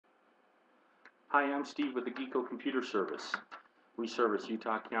Hi, I'm Steve with the Geeko Computer Service. We service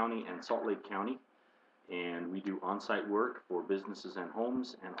Utah County and Salt Lake County, and we do on-site work for businesses and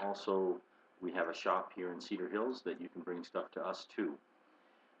homes, and also we have a shop here in Cedar Hills that you can bring stuff to us too.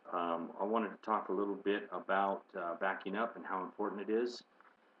 I wanted to talk a little bit about backing up and how important it is.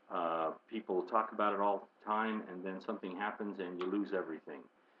 People talk about it all the time, and then something happens and you lose everything.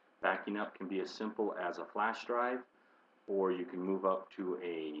 Backing up can be as simple as a flash drive, or you can move up to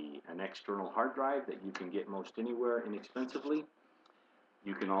an external hard drive that you can get most anywhere inexpensively.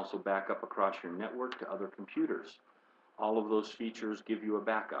 You can also back up across your network to other computers. All of those features give you a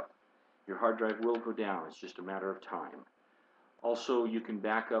backup. Your hard drive will go down, it's just a matter of time. Also, you can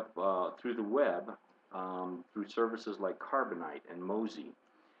back up through the web through services like Carbonite and Mozy.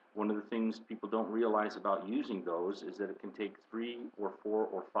 One of the things people don't realize about using those is that it can take 3 or 4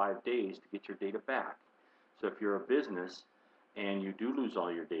 or 5 days to get your data back. So if you're a business and you do lose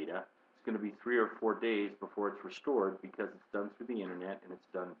all your data, it's going to be 3 or 4 days before it's restored because it's done through the internet and it's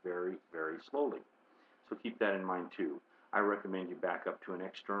done very, very slowly. So keep that in mind too. I recommend you back up to an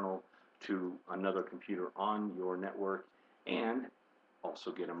external, to another computer on your network, and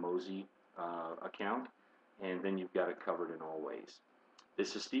also get a Mozy account, and then you've got it covered in all ways.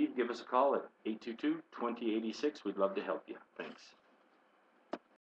 This is Steve. Give us a call at 822-2086. We'd love to help you. Thanks.